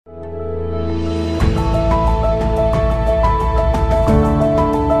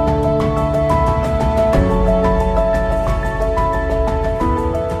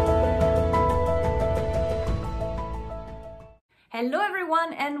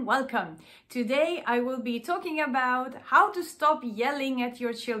and welcome. Today I will be talking about how to stop yelling at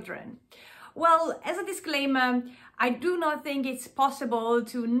your children. Well, as a disclaimer, I do not think it's possible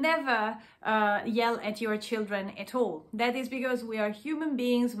to never yell at your children at all. That is because we are human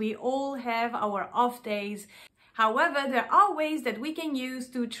beings, we all have our off days. However, there are ways that we can use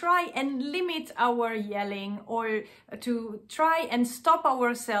to try and limit our yelling or to try and stop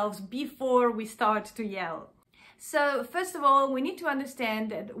ourselves before we start to yell. So first of all, we need to understand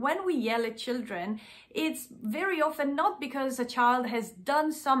that when we yell at children, it's very often not because a child has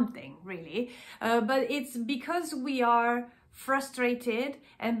done something really, but it's because we are frustrated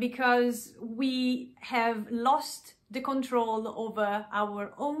and because we have lost the control over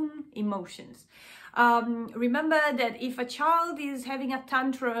our own emotions. Remember that if a child is having a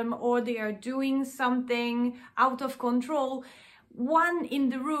tantrum or they are doing something out of control, one in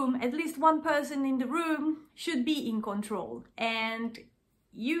the room, at least one person in the room, should be in control, and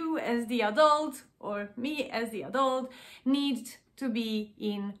you as the adult or me as the adult need to be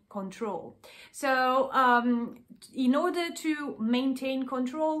in control. So in order to maintain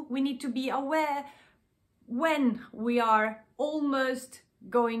control, we need to be aware when we are almost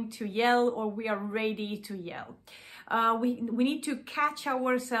going to yell or we are ready to yell. We need to catch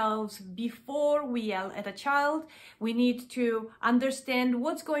ourselves before we yell at a child. We need to understand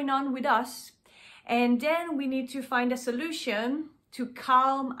what's going on with us, and then we need to find a solution to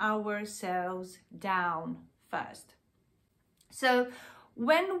calm ourselves down first. So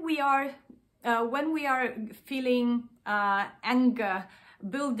when we are feeling anger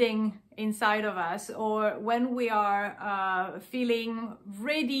building inside of us, or when we are feeling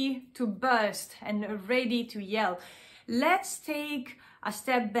ready to burst and ready to yell, let's take a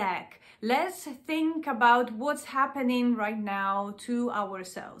step back. Let's think about what's happening right now to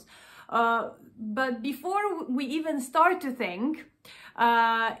ourselves. But before we even start to think,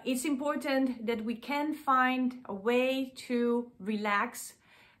 it's important that we can find a way to relax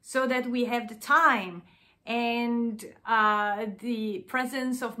so that we have the time and the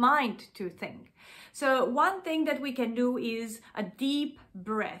presence of mind to think. So one thing that we can do is a deep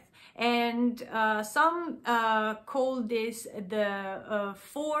breath, and some call this the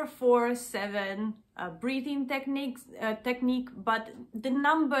 4-4-7 breathing technique, but the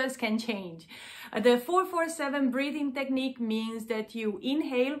numbers can change. The 4-4-7 breathing technique means that you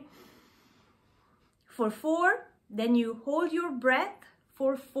inhale for 4, then you hold your breath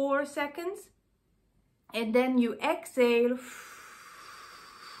for 4 seconds, and then you exhale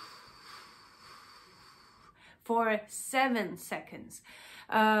for 7 seconds.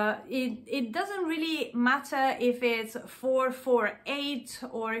 It doesn't really matter if it's 4-4-8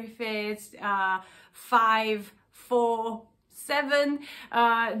 or if it's 5-4-7.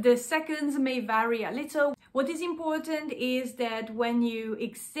 The seconds may vary a little. What is important is that when you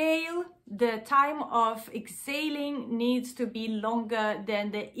exhale, the time of exhaling needs to be longer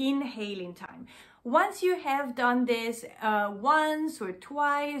than the inhaling time. Once you have done this once or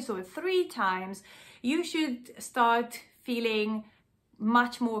twice or 3 times, you should start feeling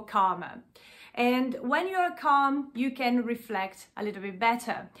much more calmer. And when you are calm, you can reflect a little bit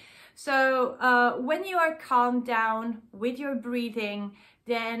better. So when you are calmed down with your breathing,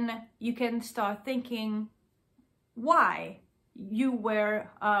 then you can start thinking why your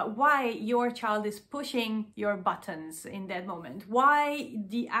child is pushing your buttons in that moment, why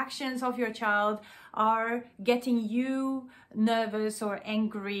the actions of your child are getting you nervous or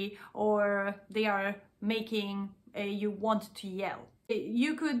angry, or they are making you want to yell.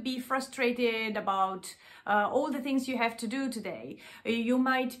 You could be frustrated about all the things you have to do today. You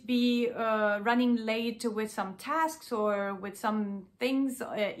might be running late with some tasks or with some things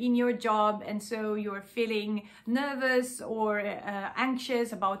in your job, and so you're feeling nervous or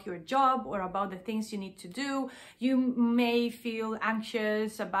anxious about your job or about the things you need to do. You may feel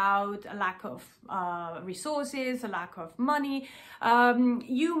anxious about a lack of resources, a lack of money.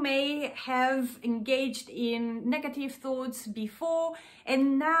 You may have engaged in negative thoughts before,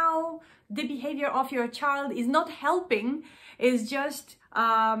 and now the behavior of your child is not helping, is just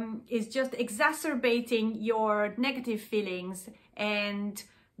exacerbating your negative feelings, and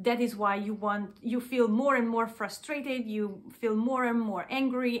that is why you feel more and more frustrated, you feel more and more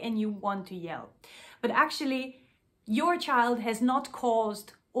angry, and you want to yell. But actually, your child has not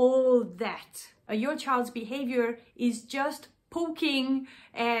caused all that. Your child's behavior is just poking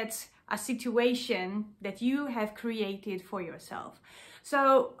at a situation that you have created for yourself.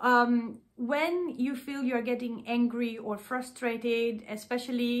 So when you feel you're getting angry or frustrated,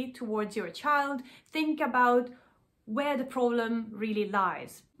 especially towards your child, think about where the problem really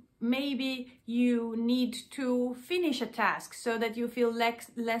lies. maybe you need to finish a task so that you feel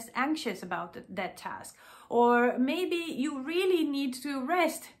less anxious about that task. Or maybe you really need to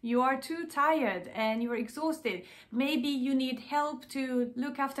rest. You are too tired and you're exhausted. Maybe you need help to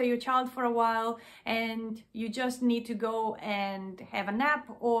look after your child for a while and you just need to go and have a nap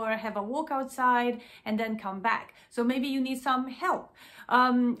or have a walk outside and then come back. So maybe you need some help.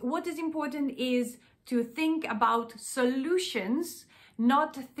 What is important is to think about solutions,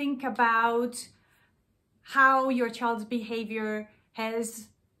 not to think about how your child's behavior is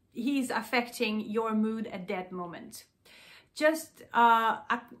affecting your mood at that moment. Just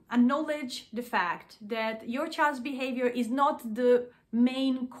acknowledge the fact that your child's behavior is not the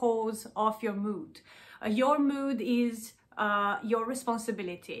main cause of your mood. Your mood is your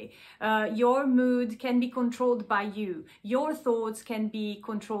responsibility. Your mood can be controlled by you. Your thoughts can be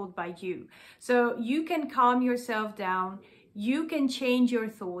controlled by you. So you can calm yourself down. You can change your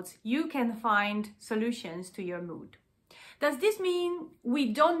thoughts. You can find solutions to your mood. Does this mean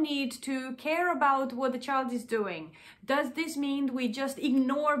we don't need to care about what the child is doing? Does this mean we just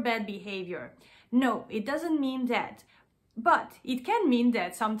ignore bad behavior? No, it doesn't mean that. But it can mean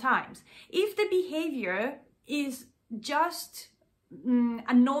that sometimes. If the behavior is just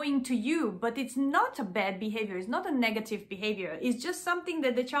annoying to you, but it's not a bad behavior, it's not a negative behavior, it's just something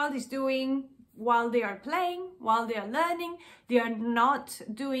that the child is doing while they are playing, while they are learning, they are not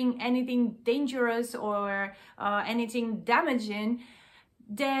doing anything dangerous or anything damaging,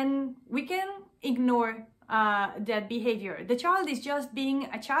 then we can ignore that behavior. The child is just being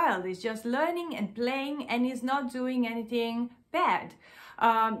a child, is just learning and playing and is not doing anything bad.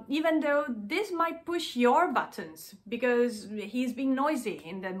 Even though this might push your buttons because he's being noisy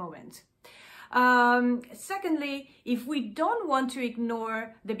in that moment. Secondly, if we don't want to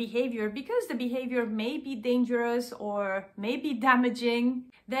ignore the behavior because the behavior may be dangerous or may be damaging,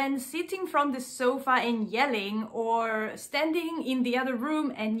 then sitting from the sofa and yelling or standing in the other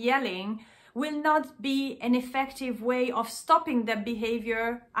room and yelling will not be an effective way of stopping the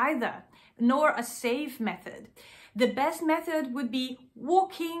behavior either, nor a safe method. The best method would be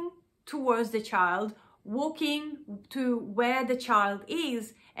walking towards the child, walking to where the child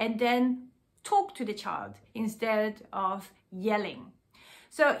is, and then talk to the child instead of yelling.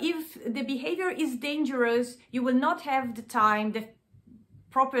 So if the behavior is dangerous, you will not have the time, the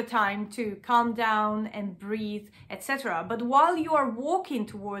proper time to calm down and breathe, etc. But while you are walking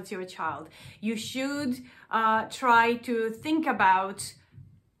towards your child, you should try to think about,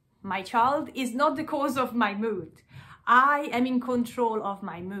 my child is not the cause of my mood. I am in control of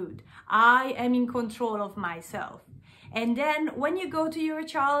my mood. I am in control of myself. And then when you go to your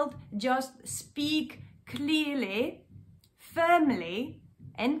child, just speak clearly, firmly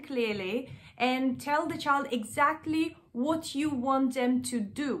and clearly, and tell the child exactly what you want them to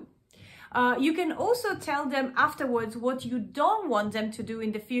do. You can also tell them afterwards what you don't want them to do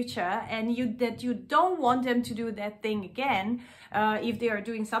in the future, and that you don't want them to do that thing again if they are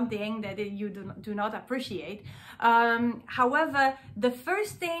doing something that you do not appreciate. However, the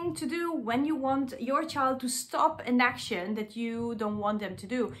first thing to do when you want your child to stop an action that you don't want them to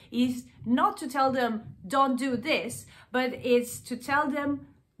do is not to tell them, don't do this, but it's to tell them,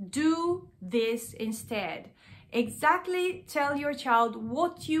 do this instead. Exactly tell your child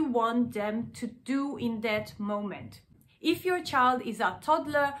what you want them to do in that moment. If your child is a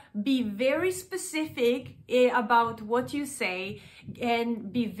toddler, be very specific about what you say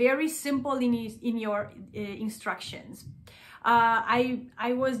and be very simple in your instructions.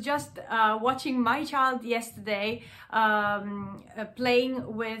 I was just watching my child yesterday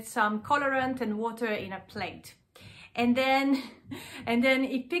playing with some colorant and water in a plate. And then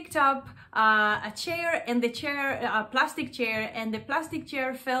he picked up a chair, and a plastic chair, and the plastic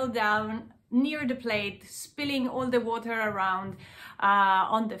chair fell down near the plate, spilling all the water around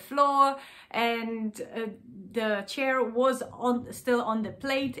on the floor, and the chair was still on the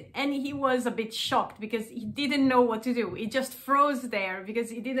plate, and he was a bit shocked because he didn't know what to do. He just froze there because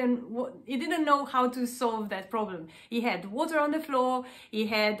he didn't know how to solve that problem. He had water on the floor, he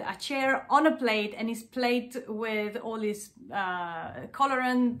had a chair on a plate, and his plate with all his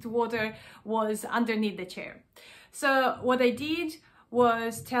colorant water was underneath the chair. So what I did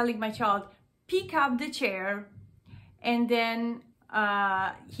was telling my child, pick up the chair, and then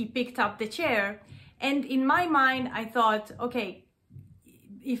he picked up the chair. And in my mind, I thought, okay,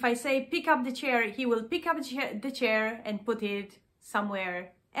 if I say pick up the chair, he will pick up the chair and put it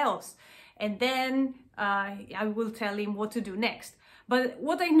somewhere else. And then I will tell him what to do next. But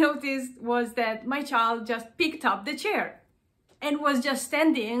what I noticed was that my child just picked up the chair and was just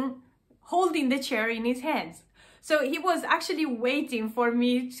standing, holding the chair in his hands. So he was actually waiting for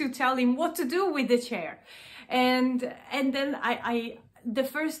me to tell him what to do with the chair. And then the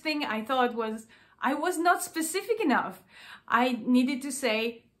first thing I thought was, I was not specific enough. I needed to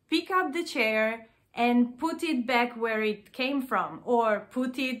say, pick up the chair and put it back where it came from, or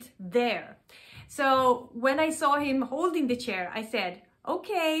put it there. So when I saw him holding the chair, I said,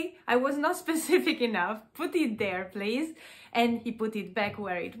 okay, I was not specific enough. Put it there, please. And he put it back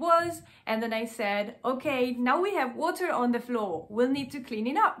where it was. And then I said, okay, now we have water on the floor. We'll need to clean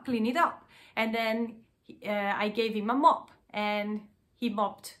it up. And then I gave him a mop and he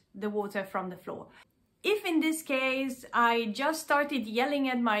mopped the water from the floor. If in this case, I just started yelling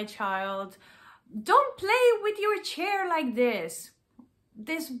at my child, don't play with your chair like this.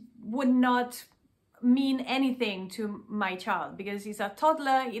 This would not mean anything to my child because he's a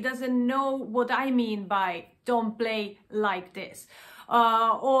toddler. He doesn't know what I mean by don't play like this.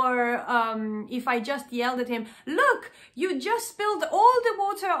 If I just yelled at him, look, you just spilled all the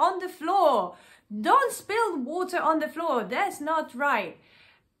water on the floor. Don't spill water on the floor. That's not right.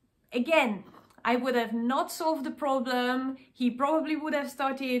 Again, I would have not solved the problem. He probably would have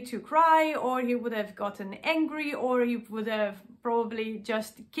started to cry, or he would have gotten angry, or he would have probably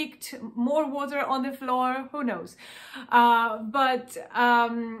just kicked more water on the floor, who knows.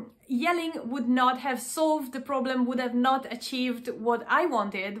 Yelling would not have solved the problem, would have not achieved what I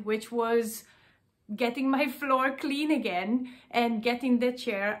wanted, which was getting my floor clean again and getting the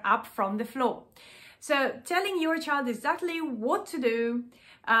chair up from the floor. So telling your child exactly what to do,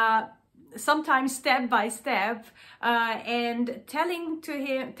 sometimes step by step, and telling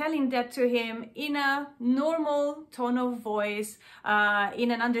that to him in a normal tone of voice,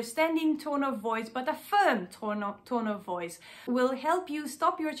 in an understanding tone of voice, but a firm tone of voice, will help you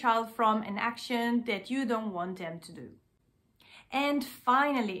stop your child from an action that you don't want them to do. And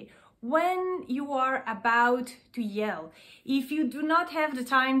finally, when you are about to yell, if you do not have the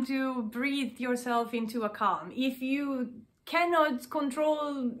time to breathe yourself into a calm, if you cannot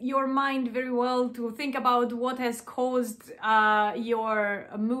control your mind very well to think about what has caused your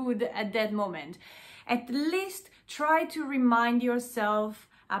mood at that moment, at least try to remind yourself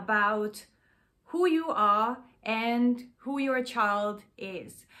about who you are and who your child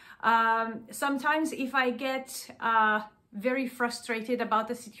is. Sometimes if I get very frustrated about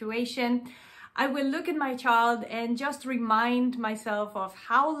the situation, I will look at my child and just remind myself of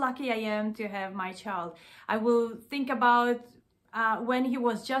how lucky I am to have my child. I will think about when he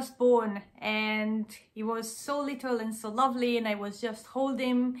was just born and he was so little and so lovely, and I was just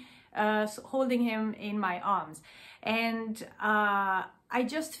holding him in my arms. And I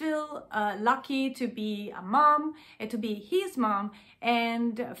just feel lucky to be a mom and to be his mom,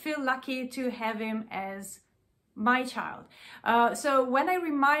 and feel lucky to have him as my child. So when I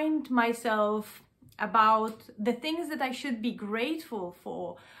remind myself about the things that I should be grateful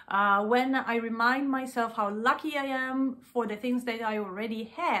for, when I remind myself how lucky I am for the things that I already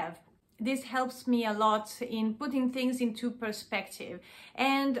have, this helps me a lot in putting things into perspective.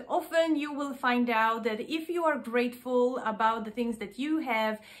 And often you will find out that if you are grateful about the things that you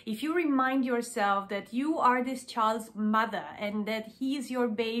have, if you remind yourself that you are this child's mother and that he is your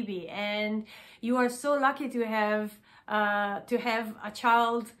baby, and you are so lucky to have a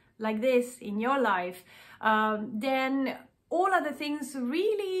child like this in your life, then all other things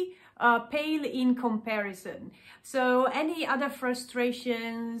really pale in comparison. So any other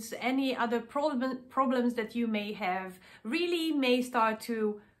frustrations, any other problems that you may have really may start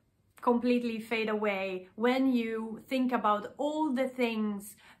to completely fade away when you think about all the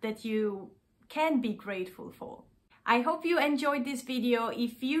things that you can be grateful for. I hope you enjoyed this video.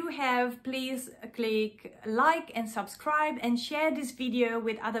 If you have, please click like and subscribe and share this video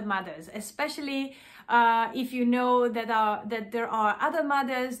with other mothers, especially if you know that there are other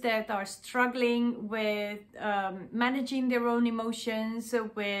mothers that are struggling with managing their own emotions,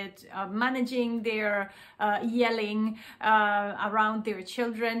 with managing their yelling around their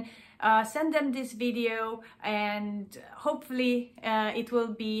children. Send them this video, and hopefully it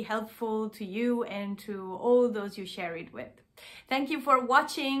will be helpful to you and to all those you share it with. Thank you for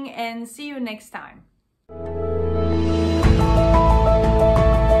watching, and see you next time.